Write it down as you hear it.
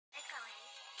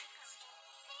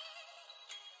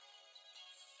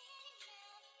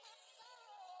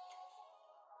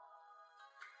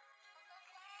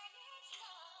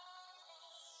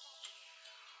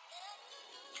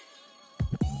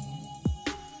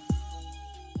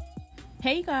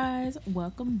Hey guys,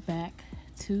 welcome back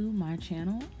to my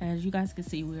channel. As you guys can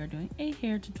see, we are doing a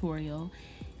hair tutorial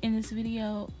in this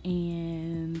video,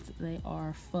 and they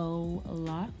are faux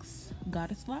locks,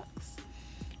 goddess locks,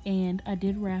 and I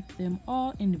did wrap them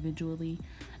all individually.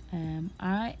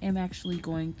 I am actually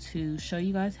going to show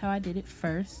you guys how I did it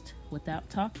first without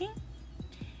talking,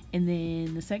 and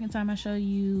then the second time I show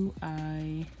you,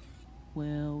 I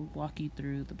will walk you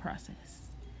through the process.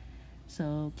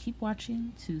 So keep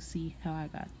watching to see how I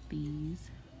got these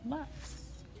locks.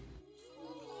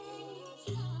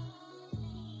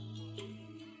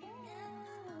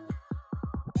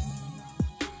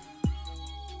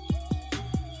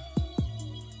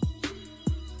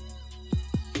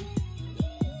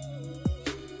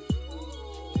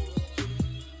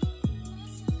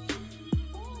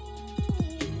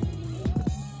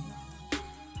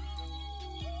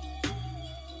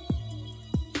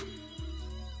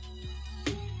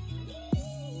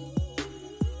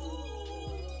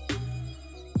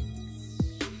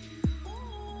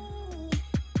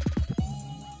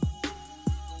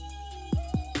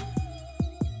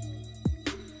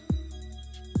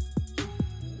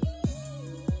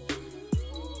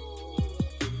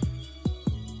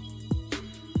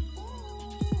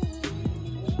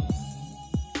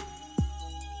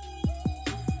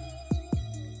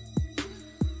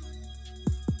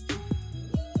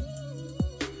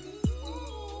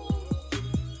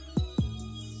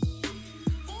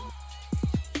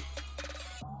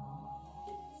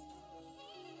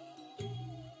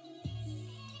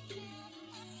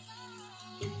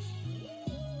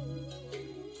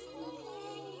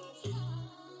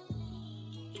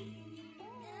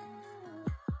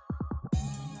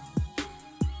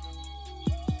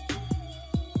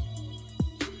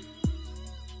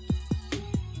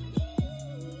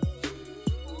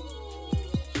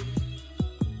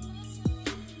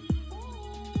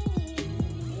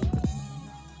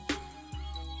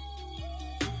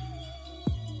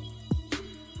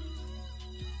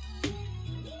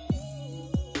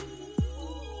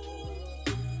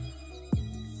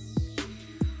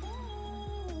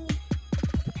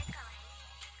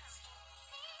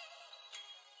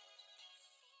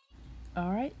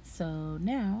 Alright, so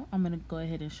now I'm going to go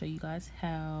ahead and show you guys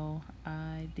how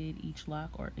I did each lock,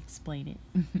 or explain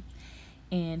it.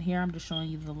 And here I'm just showing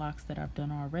you the locks that I've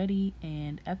done already,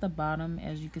 and at the bottom,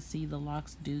 as you can see, the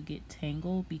locks do get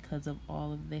tangled because of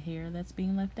all of the hair that's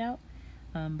being left out.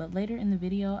 But later in the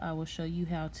video I will show you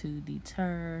how to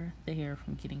deter the hair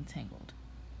from getting tangled.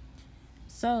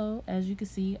 So as you can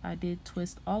see, I did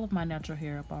twist all of my natural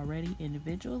hair up already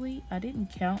individually. I didn't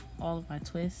count all of my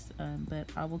twists, but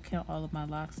I will count all of my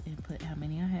locks and put how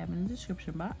many I have in the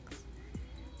description box.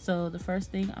 So the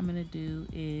first thing I'm going to do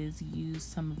is use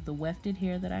some of the wefted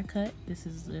hair that I cut. This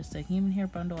is just a human hair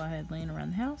bundle I had laying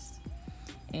around the house.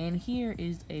 And here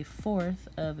is a fourth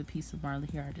of a piece of Marley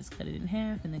hair. I just cut it in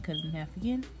half and then cut it in half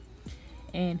again.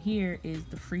 And here is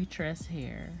the free tress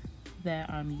hair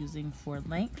that I'm using for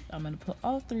length. I'm going to put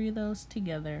all three of those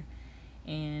together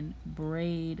and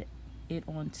braid it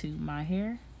onto my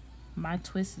hair. My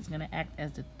twist is going to act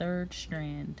as the third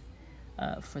strand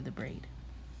for the braid.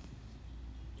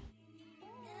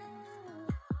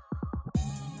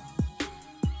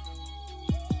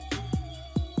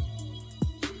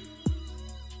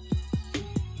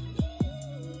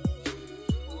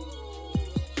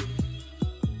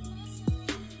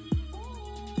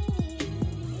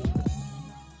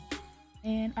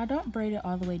 And I don't braid it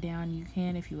all the way down. You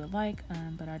can if you would like,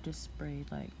 but I just braid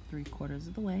like 3/4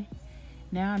 of the way.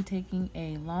 Now I'm taking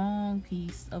a long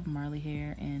piece of Marley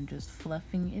hair and just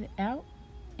fluffing it out,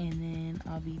 and then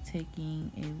I'll be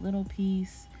taking a little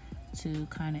piece to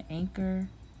kind of anchor,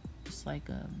 just like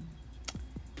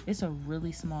it's a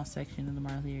really small section of the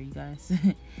Marley hair, you guys.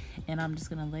 And I'm just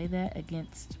gonna lay that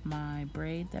against my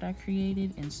braid that I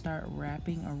created and start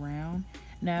wrapping around.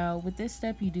 Now with this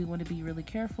step, you do want to be really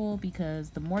careful because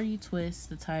the more you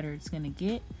twist, the tighter it's gonna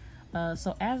get.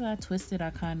 So as I twisted, I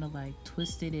kind of like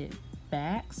twisted it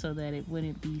back so that it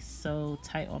wouldn't be so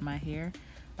tight on my hair.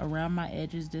 Around my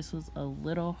edges, this was a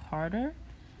little harder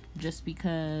just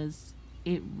because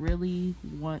it really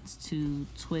wants to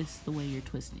twist the way you're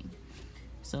twisting.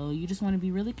 So you just want to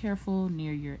be really careful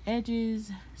near your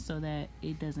edges so that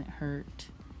it doesn't hurt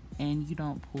and you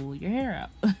don't pull your hair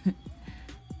out.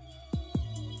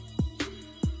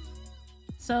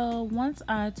 So once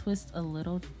I twist a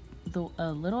little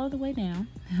of the way down,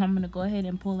 I'm going to go ahead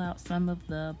and pull out some of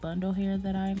the bundle hair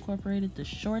that I incorporated, the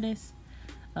shortest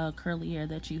curly hair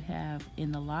that you have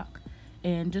in the lock,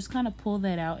 and just kind of pull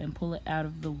that out and pull it out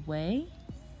of the way.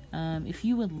 If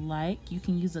you would like, you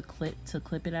can use a clip to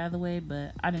clip it out of the way,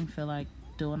 but I didn't feel like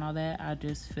doing all that. I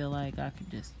just feel like I could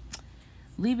just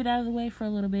leave it out of the way for a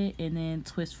little bit and then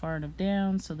twist far enough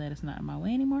down so that it's not in my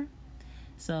way anymore.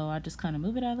 So I just kind of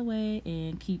move it out of the way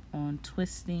and keep on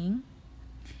twisting.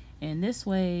 And this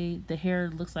way the hair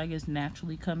looks like it's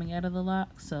naturally coming out of the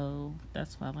lock. So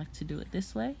that's why I like to do it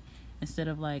this way instead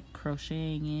of like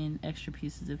crocheting in extra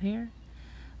pieces of hair.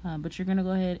 But you're gonna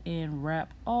go ahead and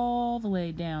wrap all the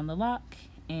way down the lock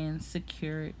and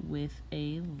secure it with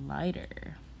a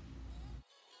lighter.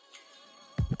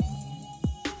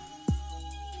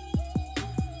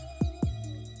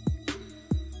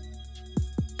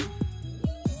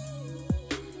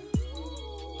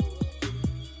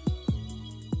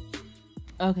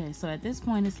 Okay, so at this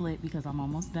point it's lit because I'm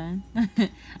almost done. I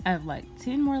have like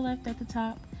 10 more left at the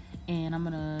top, and I'm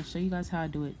gonna show you guys how I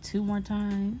do it 2 more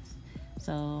times.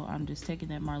 So I'm just taking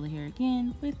that Marley hair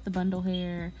again with the bundle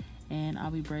hair, and I'll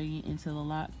be braiding it into the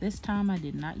lock. This time I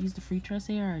did not use the freetress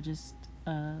hair. I just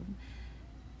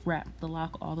wrapped the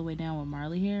lock all the way down with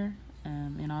Marley hair,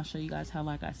 and I'll show you guys how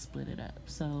like I split it up.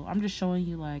 So I'm just showing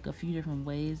you like a few different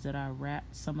ways that I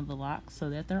wrapped some of the locks so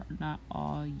that they're not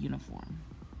all uniform.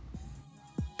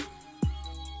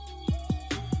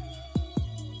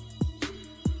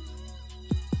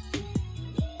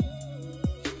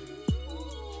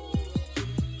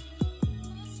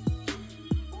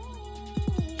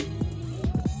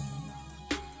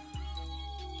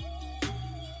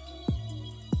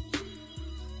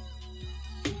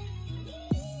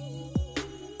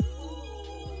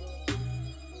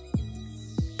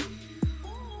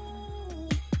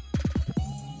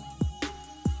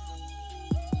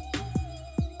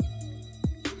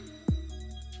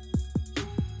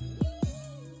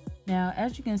 Now,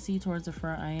 as you can see towards the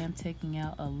front, I am taking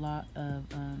out a lot of,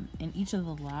 in each of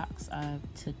the locks, I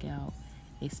took out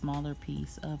a smaller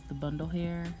piece of the bundle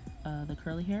hair, the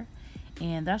curly hair.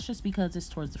 And that's just because it's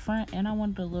towards the front and I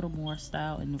wanted a little more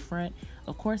style in the front.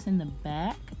 Of course, in the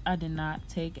back, I did not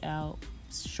take out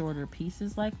shorter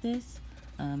pieces like this.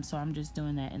 So I'm just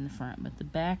doing that in the front. But the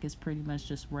back is pretty much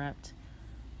just wrapped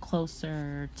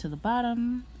closer to the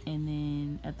bottom. And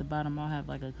then at the bottom, I'll have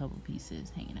like a couple pieces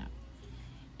hanging out.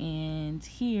 And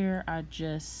here I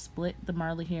just split the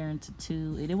Marley hair into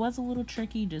 2. It was a little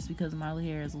tricky just because Marley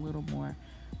hair is a little more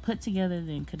put together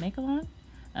than Kanekalon,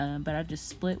 but I just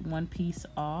split one piece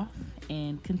off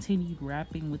and continued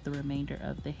wrapping with the remainder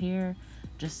of the hair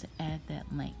just to add that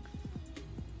length.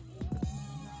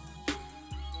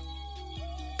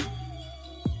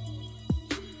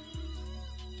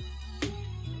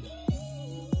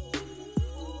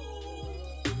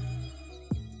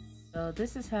 So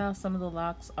this is how some of the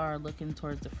locks are looking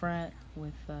towards the front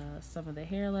with some of the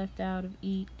hair left out of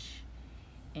each.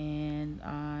 And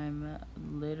I'm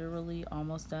literally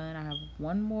almost done. I have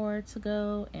one more to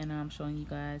go and I'm showing you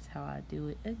guys how I do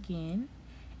it again.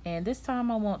 And this time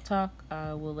I won't talk,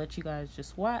 I will let you guys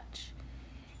just watch.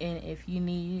 And if you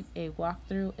need a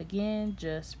walkthrough again,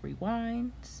 just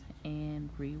rewind and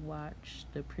rewatch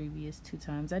the previous 2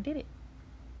 times I did it.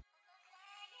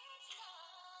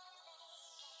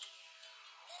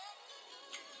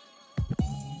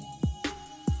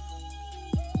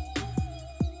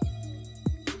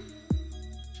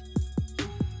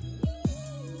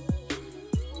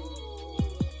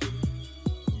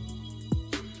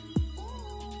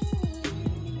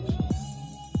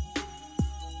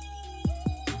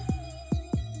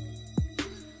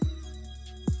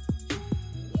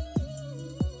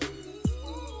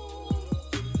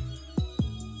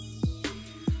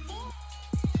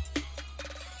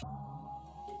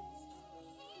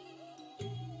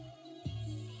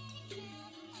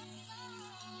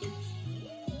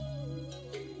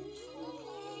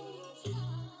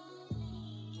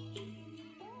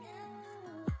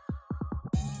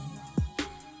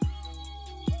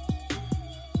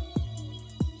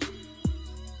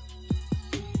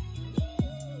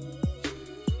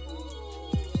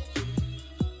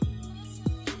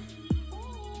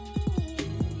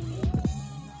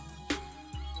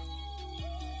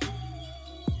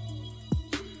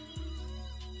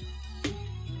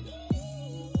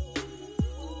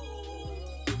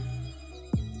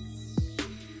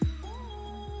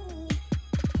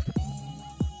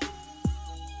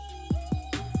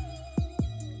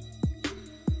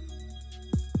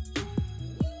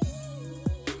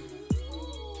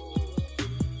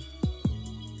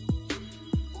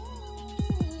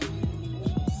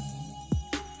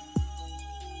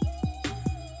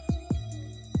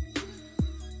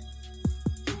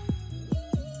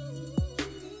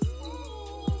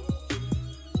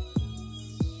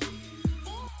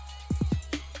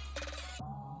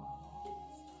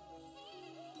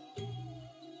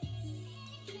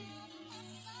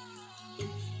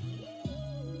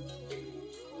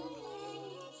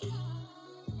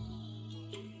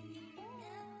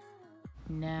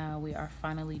 are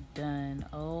finally done.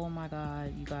 Oh my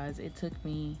god, you guys, it took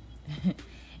me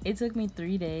it took me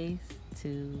 3 days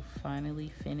to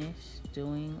finally finish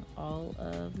doing all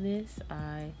of this.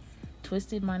 I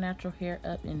twisted my natural hair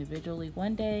up individually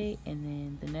one day, and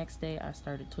then the next day I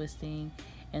started twisting,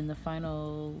 and the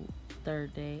final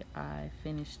third day I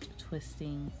finished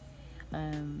twisting.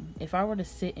 If I were to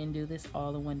sit and do this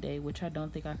all in one day, which I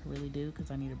don't think I could really do because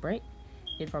I need a break,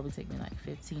 it'd probably take me like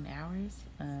 15 hours,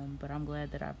 but I'm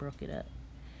glad that I broke it up.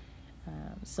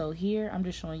 So here I'm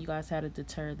just showing you guys how to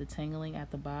deter the tangling at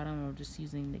the bottom. I'm just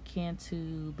using the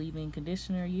Cantu leave-in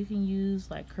conditioner. You can use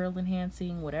like curl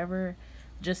enhancing, whatever,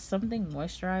 just something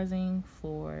moisturizing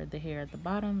for the hair at the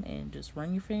bottom, and just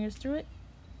run your fingers through it.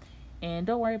 And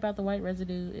don't worry about the white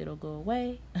residue, it'll go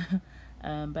away.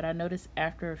 But I noticed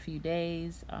after a few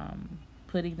days,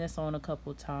 putting this on a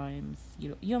couple times,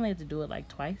 you only have to do it like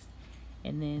twice,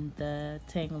 and then the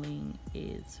tangling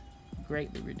is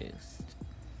greatly reduced.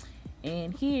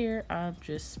 And here I'm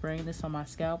just spraying this on my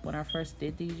scalp. When I first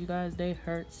did these, you guys, they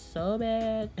hurt so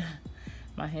bad.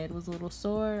 My head was a little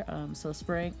sore, so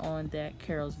spraying on that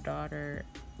Carol's Daughter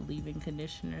leave-in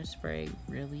conditioner spray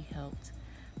really helped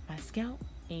my scalp.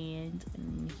 And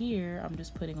here I'm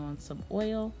just putting on some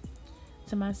oil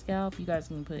to my scalp. You guys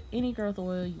can put any growth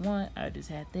oil you want. I just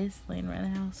had this laying around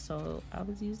the house, so I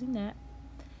was using that.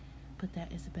 But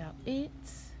that is about it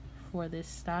for this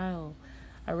style.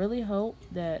 I really hope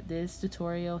that this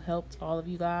tutorial helped all of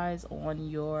you guys on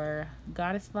your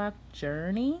goddess lock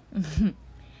journey.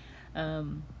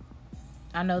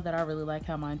 I know that I really like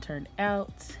how mine turned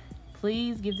out.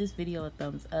 Please give this video a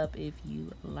thumbs up if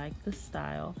you like the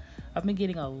style. I've been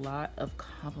getting a lot of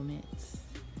compliments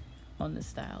on the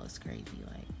style. It's crazy.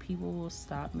 Like, people will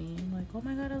stop me and like, oh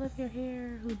my god, I love your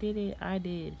hair. Who did it? I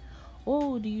did.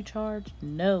 Oh, do you charge?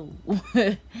 No.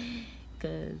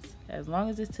 Because as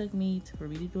long as it took me for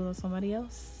me to do it on somebody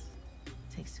else,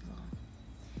 it takes too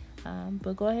long.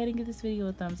 But go ahead and give this video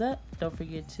a thumbs up. Don't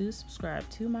forget to subscribe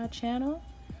to my channel,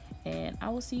 and I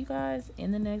will see you guys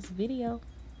in the next video.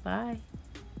 Bye.